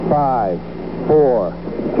5, 4,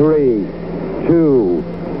 3, 2,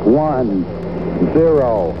 1,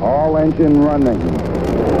 0. All engine running.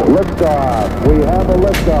 Liftoff. We have a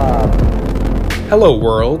liftoff. Hello,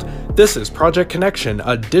 world. This is Project Connection,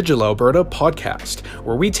 a Digital Alberta podcast,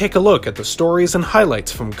 where we take a look at the stories and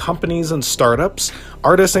highlights from companies and startups,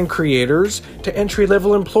 artists and creators, to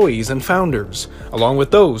entry-level employees and founders, along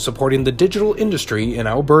with those supporting the digital industry in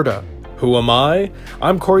Alberta. Who am I?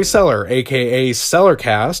 I'm Corey Seller, aka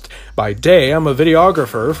Sellercast. By day, I'm a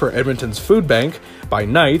videographer for Edmonton's Food Bank. By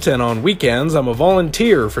night and on weekends, I'm a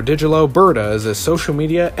volunteer for Digital Alberta as a social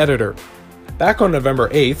media editor. Back on November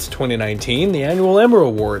 8th, 2019, the annual Ember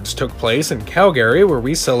Awards took place in Calgary, where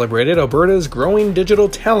we celebrated Alberta's growing digital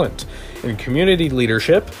talent in community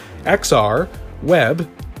leadership, XR, web,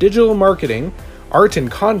 digital marketing, art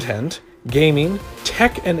and content, gaming,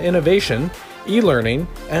 tech and innovation, e-learning,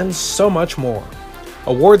 and so much more.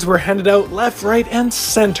 Awards were handed out left, right, and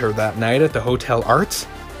center that night at the Hotel Arts.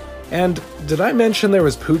 And did I mention there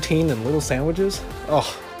was poutine and little sandwiches?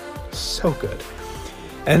 Oh, so good.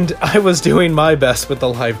 And I was doing my best with the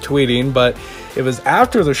live tweeting, but it was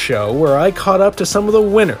after the show where I caught up to some of the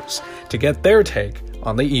winners to get their take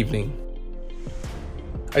on the evening.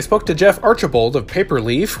 I spoke to Jeff Archibald of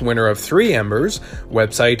Paperleaf, winner of 3 Embers,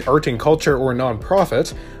 website Art and Culture or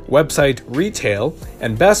Nonprofit, website Retail,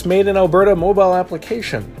 and Best Made in Alberta mobile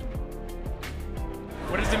application.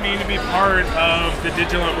 What does it mean to be part of the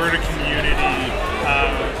Digital Alberta community,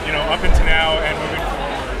 up until now and moving forward?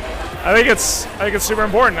 I think it's super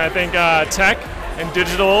important. I think tech and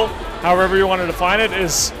digital, however you want to define it,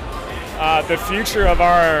 is the future of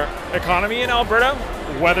our economy in Alberta.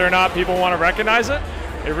 Whether or not people want to recognize it,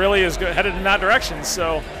 it really is headed in that direction.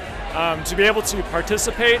 So to be able to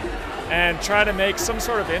participate and try to make some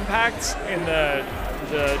sort of impact in the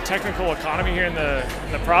technical economy here in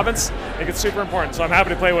the province, I think it's super important. So I'm happy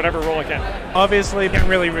to play whatever role I can. Obviously, can't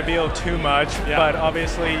really reveal too much, Yeah. but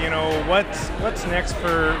obviously, what's next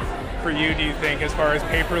for you, do you think, as far as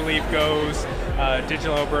Paperleaf goes,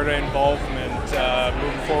 Digital Alberta involvement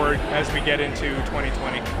moving forward as we get into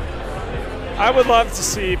 2020? I would love to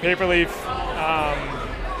see Paperleaf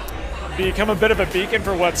become a bit of a beacon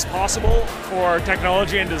for what's possible for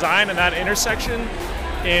technology and design in that intersection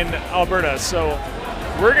in Alberta. So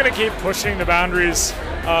we're going to keep pushing the boundaries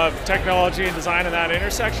of technology and design in that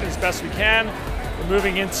intersection as best we can. We're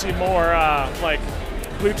moving into more like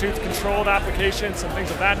Bluetooth controlled applications and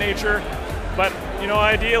things of that nature. But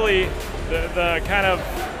ideally, the kind of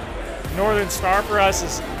northern star for us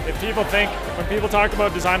is when people talk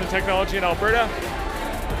about design and technology in Alberta,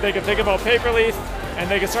 they can think about Paperleaf, and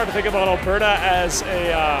they can start to think about Alberta as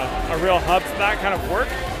a real hub for that kind of work.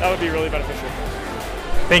 That would be really beneficial.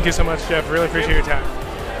 Thank you so much, Jeff. Really appreciate your time.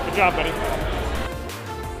 Good job, buddy.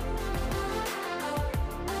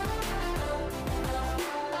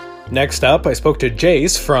 Next up, I spoke to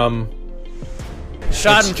Jace from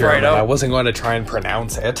Schadenfreude. I wasn't going to try and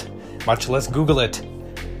pronounce it, much less Google it,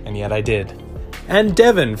 and yet I did. And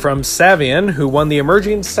Devin from Savian, who won the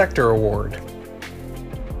Emerging Sector Award.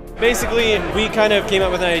 Basically, we kind of came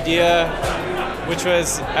up with an idea, which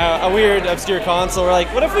was a weird, obscure console. We're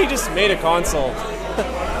like, what if we just made a console?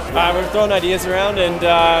 We're throwing ideas around, and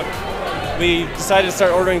we decided to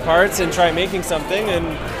start ordering parts and try making something, and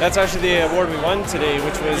that's actually the award we won today,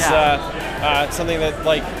 which was something that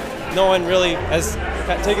no one really has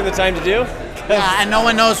taken the time to do. Yeah, and no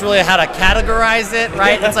one knows really how to categorize it,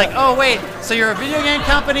 right? It's like, oh wait, so you're a video game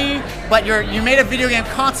company, but you made a video game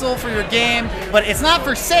console for your game, but it's not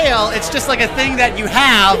for sale. It's just like a thing that you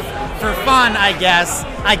have for fun, I guess.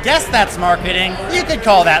 I guess that's marketing. You could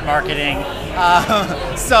call that marketing.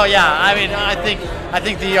 So yeah, I mean, I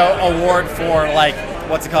think the award for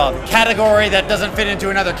what's it called, category that doesn't fit into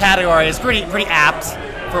another category is pretty apt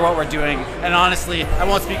for what we're doing. And honestly, I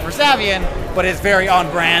won't speak for Savian, but it's very on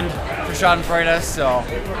brand for Schadenfreude. So,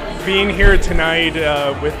 being here tonight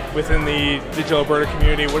within the Digital Alberta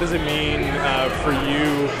community, what does it mean for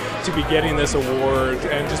you to be getting this award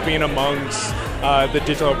and just being amongst the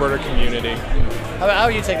Digital Alberta community? how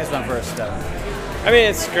do you take this one first, I mean,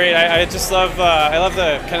 it's great. I just love I love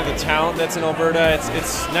the kind of the talent that's in Alberta.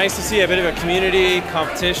 It's nice to see a bit of a community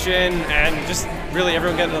competition and just really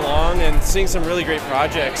everyone getting along and seeing some really great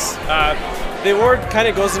projects. The award kind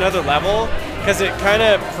of goes another level because it kind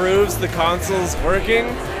of proves the console's working,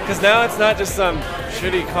 because now it's not just some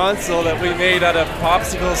shitty console that we made out of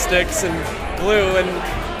popsicle sticks and glue,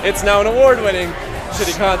 and it's now an award-winning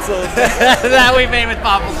shitty console that we made with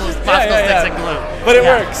popsicle sticks and glue. But it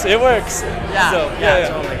works. It works. Yeah, So,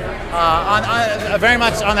 totally. On very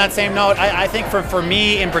much on that same note, I think for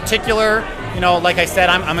me in particular, you know, like I said,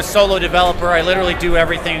 I'm a solo developer. I literally do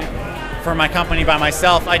everything for my company by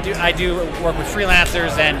myself. I do work with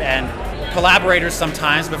freelancers and collaborators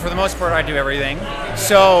sometimes, but for the most part, I do everything.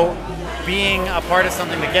 So being a part of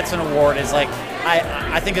something that gets an award is like,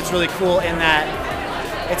 I think it's really cool in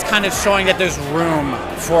that it's kind of showing that there's room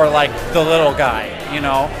for like the little guy, you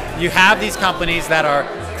know? You have these companies that are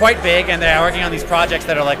quite big and they're working on these projects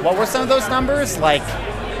that are like, what were some of those numbers? Like,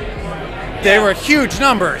 they were huge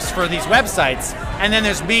numbers for these websites. And then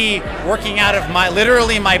there's me working out of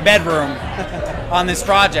literally my bedroom on this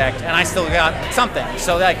project, and I still got something.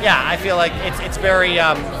 So like, yeah, I feel like it's very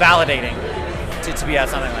validating to be at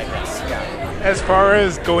something like this. Yeah. As far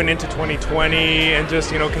as going into 2020 and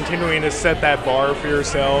just, you know, continuing to set that bar for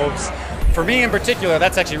yourselves? For me in particular,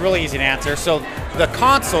 that's actually really easy to answer. So the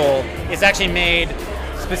console is actually made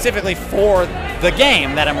specifically for the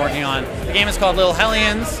game that I'm working on. The game is called Little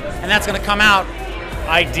Hellions, and that's going to come out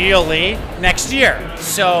ideally next year.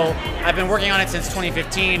 So I've been working on it since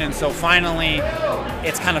 2015, and so finally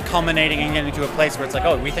it's kind of culminating and getting to a place where it's like,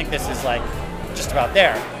 oh, we think this is like just about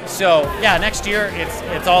there. So yeah, next year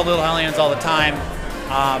it's all Little Hellions all the time.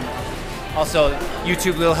 Also,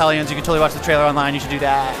 YouTube Little Hellions, you can totally watch the trailer online. You should do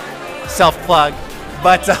that. Self-plug.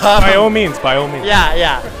 But by all means, by all means.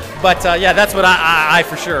 Yeah. But yeah, that's what I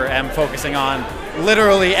for sure am focusing on,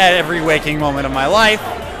 literally at every waking moment of my life.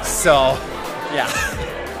 So yeah.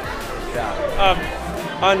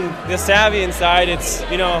 On the Savian side, it's,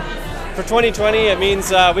 you know, for 2020, it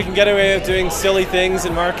means we can get away with doing silly things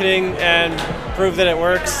in marketing and prove that it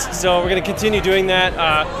works. So we're going to continue doing that.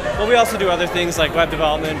 But we also do other things like web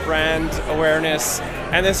development, brand awareness,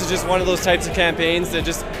 and this is just one of those types of campaigns that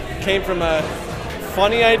just came from a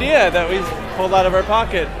funny idea that we pulled out of our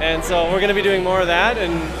pocket. And so we're going to be doing more of that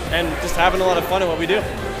and just having a lot of fun at what we do.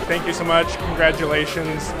 Thank you so much.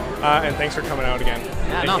 Congratulations. And thanks for coming out again.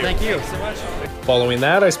 Yeah, thank you so much. Following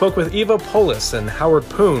that, I spoke with Eva Polis and Howard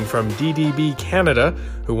Poon from DDB Canada,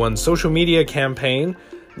 who won Social Media Campaign,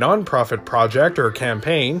 Nonprofit Project or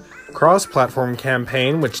Campaign, Cross-Platform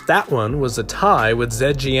Campaign, which that one was a tie with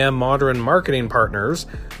ZGM Modern Marketing Partners,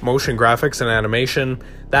 Motion Graphics and Animation,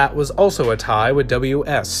 that was also a tie with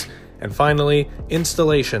WS, and finally,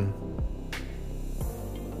 Installation.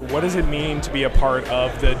 What does it mean to be a part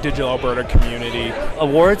of the Digital Alberta community?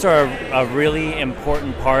 Awards are a really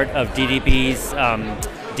important part of DDB's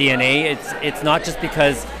DNA. It's not just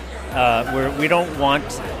because we don't want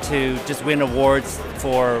to just win awards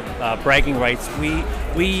for bragging rights.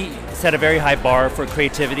 We set a very high bar for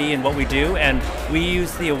creativity in what we do, and we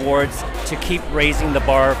use the awards to keep raising the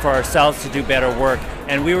bar for ourselves to do better work.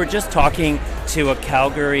 And we were just talking to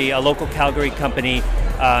a local Calgary company,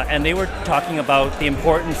 and they were talking about the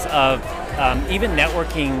importance of even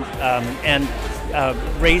networking and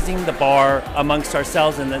raising the bar amongst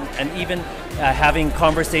ourselves, and even having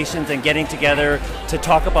conversations and getting together to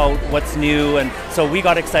talk about what's new. And so we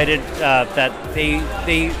got excited that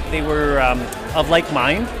they were of like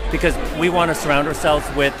mind, because we want to surround ourselves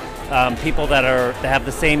with people that have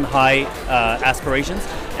the same high aspirations.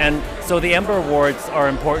 And so the Ember Awards are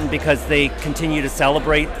important because they continue to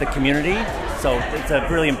celebrate the community. So it's a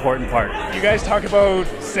really important part. You guys talk about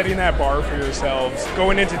setting that bar for yourselves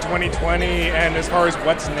going into 2020, and as far as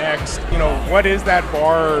what's next, you know, what is that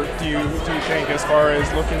bar, do you think, as far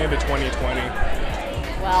as looking into 2020?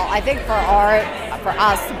 Well, I think for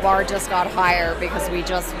us, the bar just got higher because we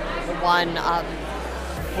just won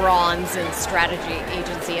bronze in Strategy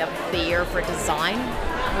Agency of the Year for Design,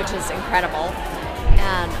 which is incredible.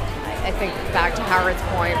 And I think back to Howard's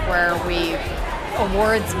point where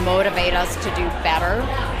awards motivate us to do better,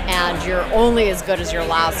 and you're only as good as your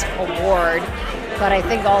last award. But I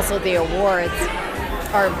think also the awards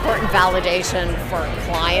are important validation for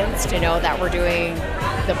clients to know that we're doing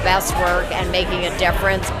the best work and making a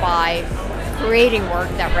difference by creating work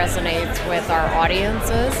that resonates with our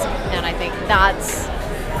audiences. And I think that's,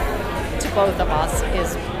 to both of us,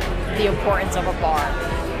 is the importance of a bar.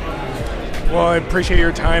 Well, I appreciate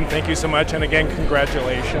your time. Thank you so much. And again,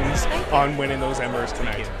 congratulations on winning those Embers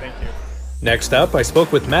tonight. Thank you. Next up, I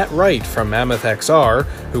spoke with Matt Wright from Mammoth XR,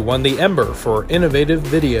 who won the Ember for Innovative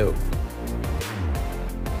Video.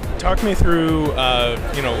 Talk me through,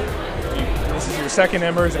 this is your second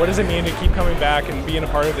Embers. What does it mean to keep coming back and being a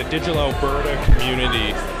part of the Digital Alberta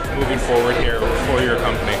community moving forward here for your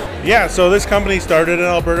company? Yeah, so this company started in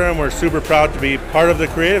Alberta, and we're super proud to be part of the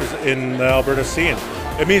creatives in the Alberta scene.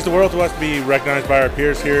 It means the world to us to be recognized by our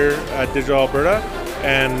peers here at Digital Alberta,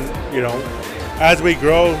 and you know, as we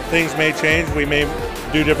grow, things may change, we may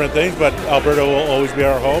do different things, but Alberta will always be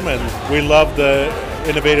our home, and we love the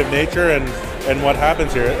innovative nature and what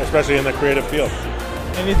happens here, especially in the creative field.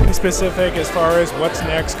 Anything specific as far as what's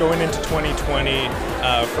next going into 2020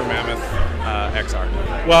 for Mammoth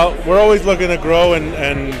XR? Well, we're always looking to grow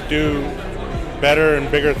and do better and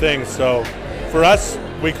bigger things. So for us,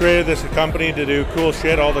 we created this company to do cool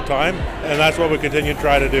shit all the time, and that's what we continue to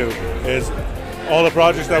try to do, is all the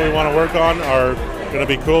projects that we want to work on are going to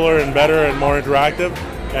be cooler and better and more interactive,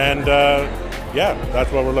 and yeah,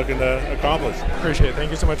 that's what we're looking to accomplish. Appreciate it.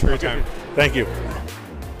 Thank you so much for your time. Thank you.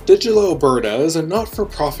 Digital Alberta is a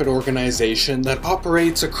not-for-profit organization that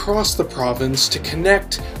operates across the province to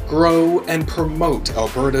connect, grow, and promote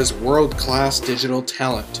Alberta's world-class digital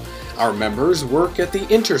talent. Our members work at the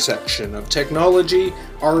intersection of technology,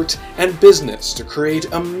 art, and business to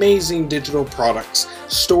create amazing digital products,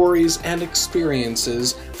 stories, and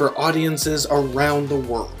experiences for audiences around the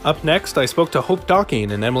world. Up next, I spoke to Hope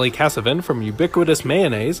Docking and Emily Cassavin from Ubiquitous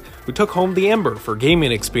Mayonnaise, who took home the Ember for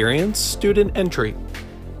Gaming Experience Student Entry.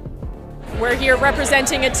 We're here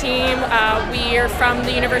representing a team. We are from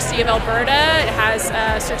the University of Alberta. It has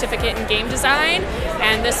a certificate in game design,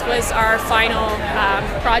 and this was our final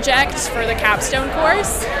project for the capstone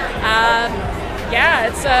course. Yeah,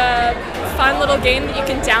 it's a fun little game that you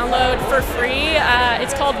can download for free.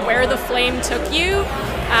 It's called Where the Flame Took You.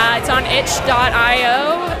 It's on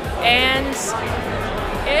itch.io, and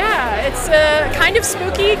yeah, it's kind of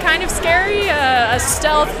spooky, kind of scary, a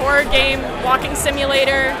stealth horror game, walking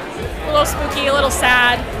simulator. A little spooky, a little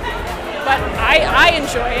sad, but I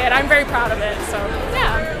enjoy it. I'm very proud of it, so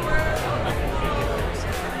yeah.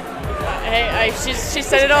 Hey, she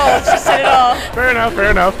said it all. She said it all. Fair enough, fair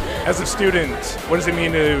enough. As a student, what does it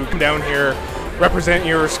mean to come down here, represent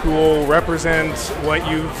your school, represent what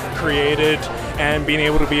you've created, and being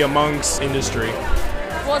able to be amongst industry?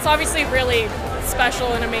 Well, it's obviously really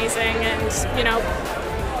special and amazing, and you know,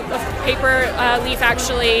 Paper Leaf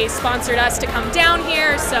actually sponsored us to come down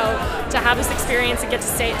here, so to have this experience and get to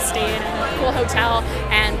stay in a cool hotel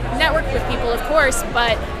and network with people, of course,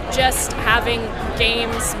 but just having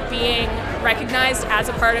games being recognized as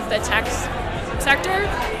a part of the tech sector.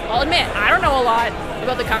 I'll admit, I don't know a lot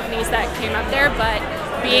about the companies that came up there, but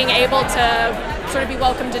being able to sort of be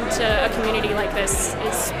welcomed into a community like this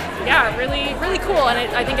is, yeah, really, really cool, and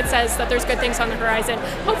I think it says that there's good things on the horizon,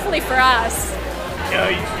 hopefully for us. Yeah,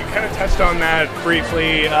 you kind of touched on that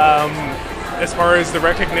briefly. As far as the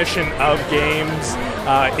recognition of games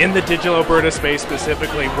in the Digital Alberta space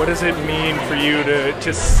specifically, what does it mean for you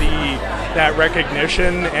to see that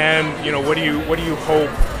recognition, and you know, what do you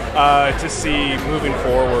hope to see moving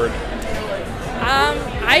forward?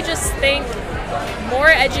 I just think more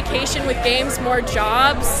education with games, more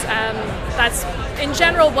jobs. That's in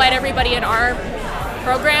general what everybody in our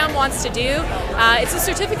program wants to do. It's a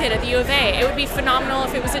certificate at the U of A. It would be phenomenal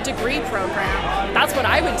if it was a degree program. That's what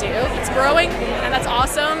I would do. It's growing, and that's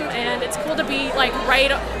awesome, and it's cool to be like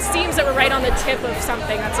seems that we're right on the tip of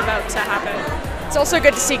something that's about to happen. It's also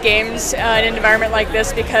good to see games in an environment like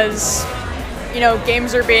this because, you know,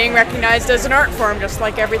 games are being recognized as an art form just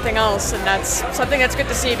like everything else, and that's something that's good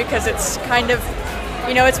to see because it's kind of,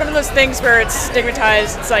 you know, it's one of those things where it's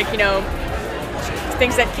stigmatized. It's like, you know,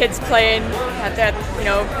 things that kids play and that, you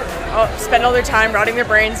know, spend all their time rotting their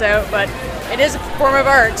brains out, but it is a form of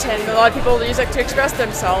art, and a lot of people use it to express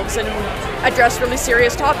themselves and address really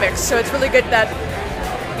serious topics. So it's really good that,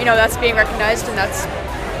 you know, that's being recognized and that's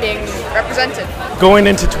being represented. Going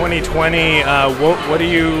into 2020,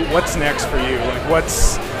 what's next for you? Like,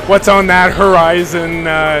 what's on that horizon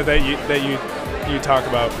that you talk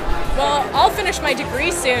about? Well, I'll finish my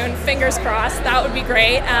degree soon, fingers crossed. That would be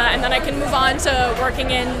great. And then I can move on to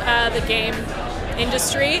working in the game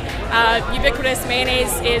industry. Ubiquitous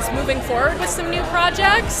Mayonnaise is moving forward with some new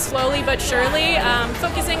projects, slowly but surely,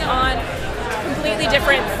 focusing on completely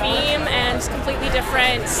different theme and completely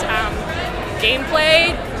different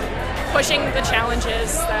gameplay, pushing the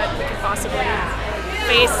challenges that we could possibly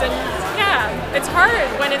face. And yeah, it's hard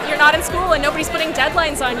when you're not in school and nobody's putting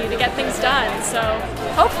deadlines on you to get things done. So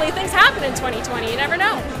hopefully things happen in 2020. You never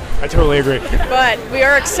know. I totally agree. But we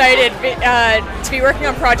are excited to be working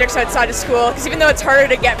on projects outside of school, because even though it's harder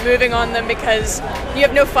to get moving on them because you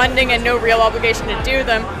have no funding and no real obligation to do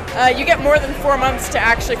them, you get more than 4 months to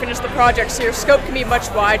actually finish the project, so your scope can be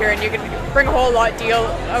much wider and you can bring a whole lot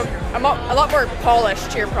a lot more polish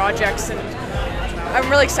to your projects, and I'm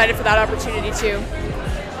really excited for that opportunity too.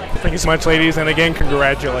 Thank you so much, ladies, and again,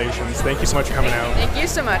 congratulations. Thank you so much for coming out. Thank you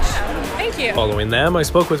so much. Thank you. Following them, I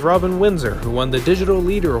spoke with Robin Windsor, who won the Digital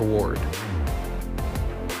Leader Award.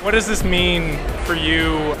 What does this mean for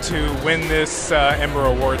you to win this Ember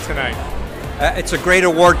Award tonight? It's a great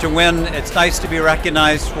award to win. It's nice to be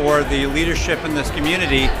recognized for the leadership in this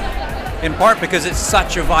community. in part because it's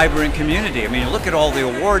such a vibrant community. I mean, look at all the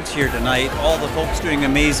awards here tonight, all the folks doing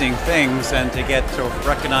amazing things, and to get sort of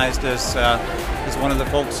recognized as one of the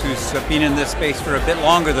folks who's been in this space for a bit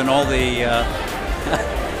longer than all the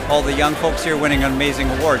all the young folks here winning amazing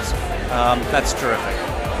awards. That's terrific.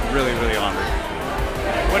 Really, really honored.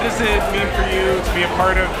 What does it mean for you to be a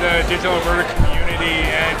part of the Digital Alberta community,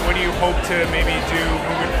 and what do you hope to maybe do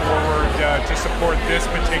moving forward to support this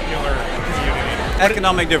particular community?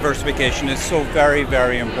 Economic diversification is so very,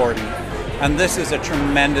 very important, and this is a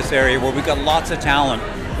tremendous area where we've got lots of talent.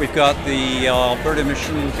 We've got the Alberta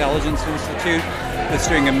Machine Intelligence Institute that's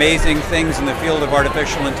doing amazing things in the field of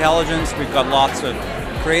artificial intelligence. We've got lots of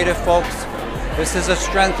creative folks. This is a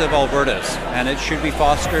strength of Alberta's, and it should be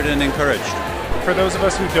fostered and encouraged. For those of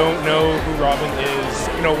us who don't know who Robin is,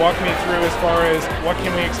 walk me through as far as what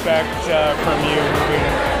can we expect from you moving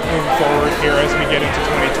forward here as we get into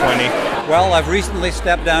 2020? Well, I've recently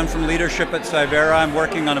stepped down from leadership at Cyvera. I'm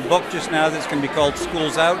working on a book just now that's going to be called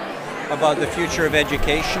Schools Out, about the future of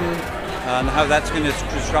education and how that's going to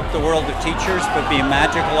disrupt the world of teachers, but be a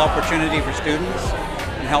magical opportunity for students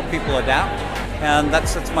and help people adapt. And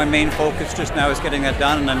that's my main focus just now, is getting that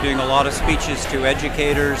done, and I'm doing a lot of speeches to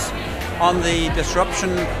educators on the disruption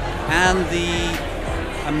and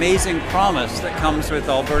the amazing promise that comes with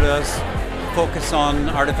Alberta's focus on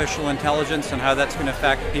artificial intelligence and how that's going to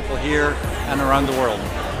affect people here and around the world.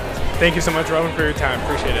 Thank you so much, Robin, for your time.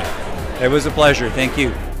 Appreciate it. It was a pleasure. Thank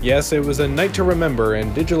you. Yes, it was a night to remember,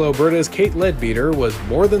 and Digital Alberta's Kate Leadbeater was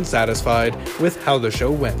more than satisfied with how the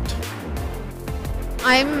show went.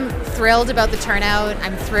 I'm thrilled about the turnout.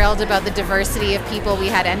 I'm thrilled about the diversity of people we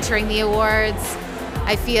had entering the awards.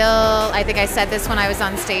 I think I said this when I was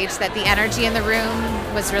on stage, that the energy in the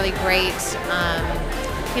room was really great.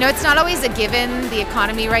 It's not always a given. The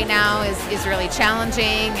economy right now is really challenging,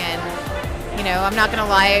 and I'm not going to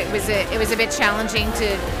lie, it was a bit challenging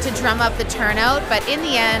to drum up the turnout, but in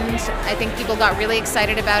the end, I think people got really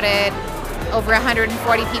excited about it. Over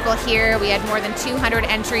 140 people here. We had more than 200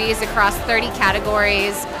 entries across 30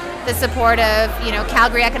 categories. The support of,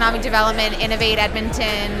 Calgary Economic Development, Innovate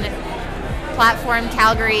Edmonton, Platform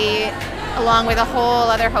Calgary, along with a whole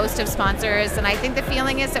other host of sponsors. And I think the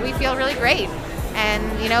feeling is that we feel really great. And,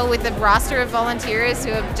 with the roster of volunteers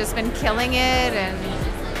who have just been killing it, and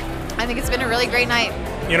I think it's been a really great night.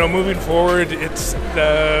 Moving forward, it's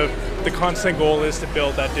the constant goal is to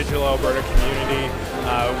build that Digital Alberta community.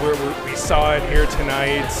 We saw it here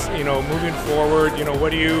tonight. Moving forward,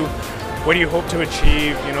 what do you hope to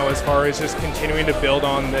achieve? As far as just continuing to build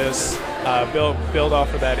on this, build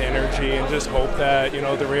off of that energy, and just hope that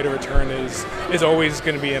the rate of return is always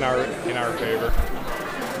going to be in our favor.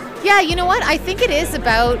 Yeah, you know what? I think it is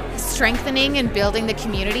about strengthening and building the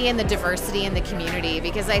community and the diversity in the community,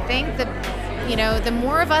 because I think the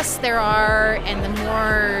more of us there are, and the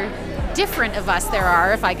more different of us there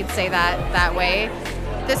are, if I could say that way,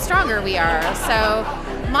 the stronger we are. So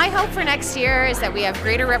my hope for next year is that we have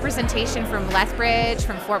greater representation from Lethbridge,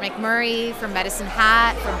 from Fort McMurray, from Medicine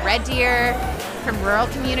Hat, from Red Deer, from rural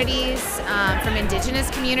communities, from Indigenous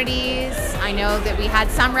communities. I know that we had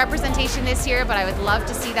some representation this year, but I would love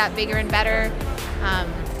to see that bigger and better.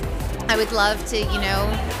 I would love to,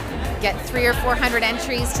 get 300 or 400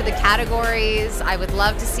 entries to the categories. I would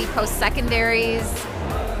love to see post-secondaries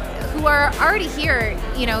who are already here,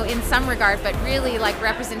 in some regard, but really like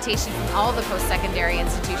representation from all the post-secondary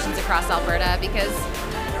institutions across Alberta, because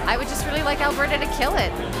I would just really like Alberta to kill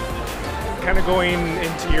it. Kind of going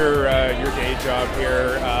into your day job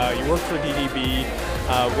here, you work for DDB.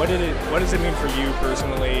 What does it mean for you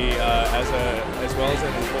personally, as well as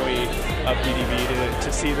an employee of DDB,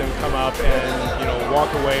 to see them come up and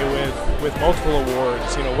walk away with multiple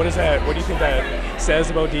awards? What do you think that says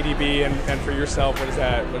about DDB, and for yourself, what does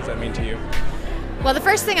that mean to you? Well, the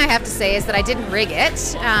first thing I have to say is that I didn't rig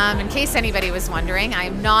it. In case anybody was wondering, I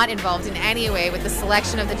am not involved in any way with the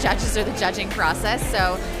selection of the judges or the judging process.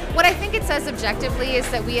 So what I think it says objectively is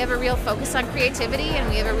that we have a real focus on creativity, and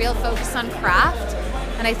we have a real focus on craft.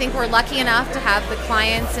 And I think we're lucky enough to have the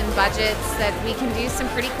clients and budgets that we can do some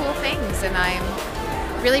pretty cool things. And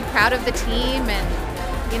I'm really proud of the team. And,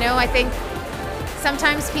 I think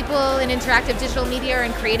sometimes people in interactive digital media or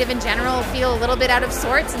in creative in general feel a little bit out of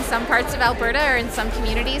sorts in some parts of Alberta or in some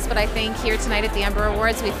communities. But I think here tonight at the Ember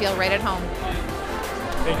Awards, we feel right at home.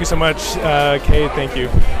 Thank you so much, Kate. Thank you.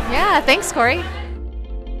 Yeah, thanks, Corey.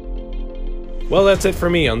 Well, that's it for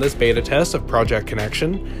me on this beta test of Project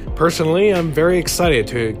Connection. Personally, I'm very excited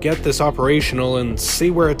to get this operational and see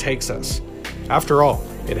where it takes us. After all,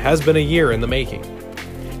 it has been a year in the making.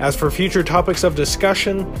 As for future topics of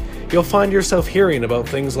discussion, you'll find yourself hearing about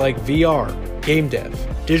things like VR, game dev,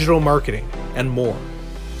 digital marketing, and more.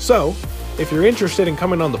 So, if you're interested in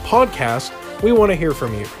coming on the podcast, we want to hear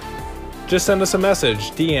from you. Just send us a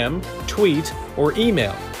message, DM, tweet, or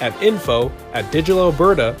email at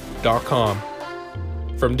info@digitalberta.com.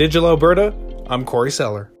 From Digital Alberta, I'm Corey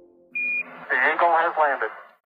Seller. The Eagle has landed.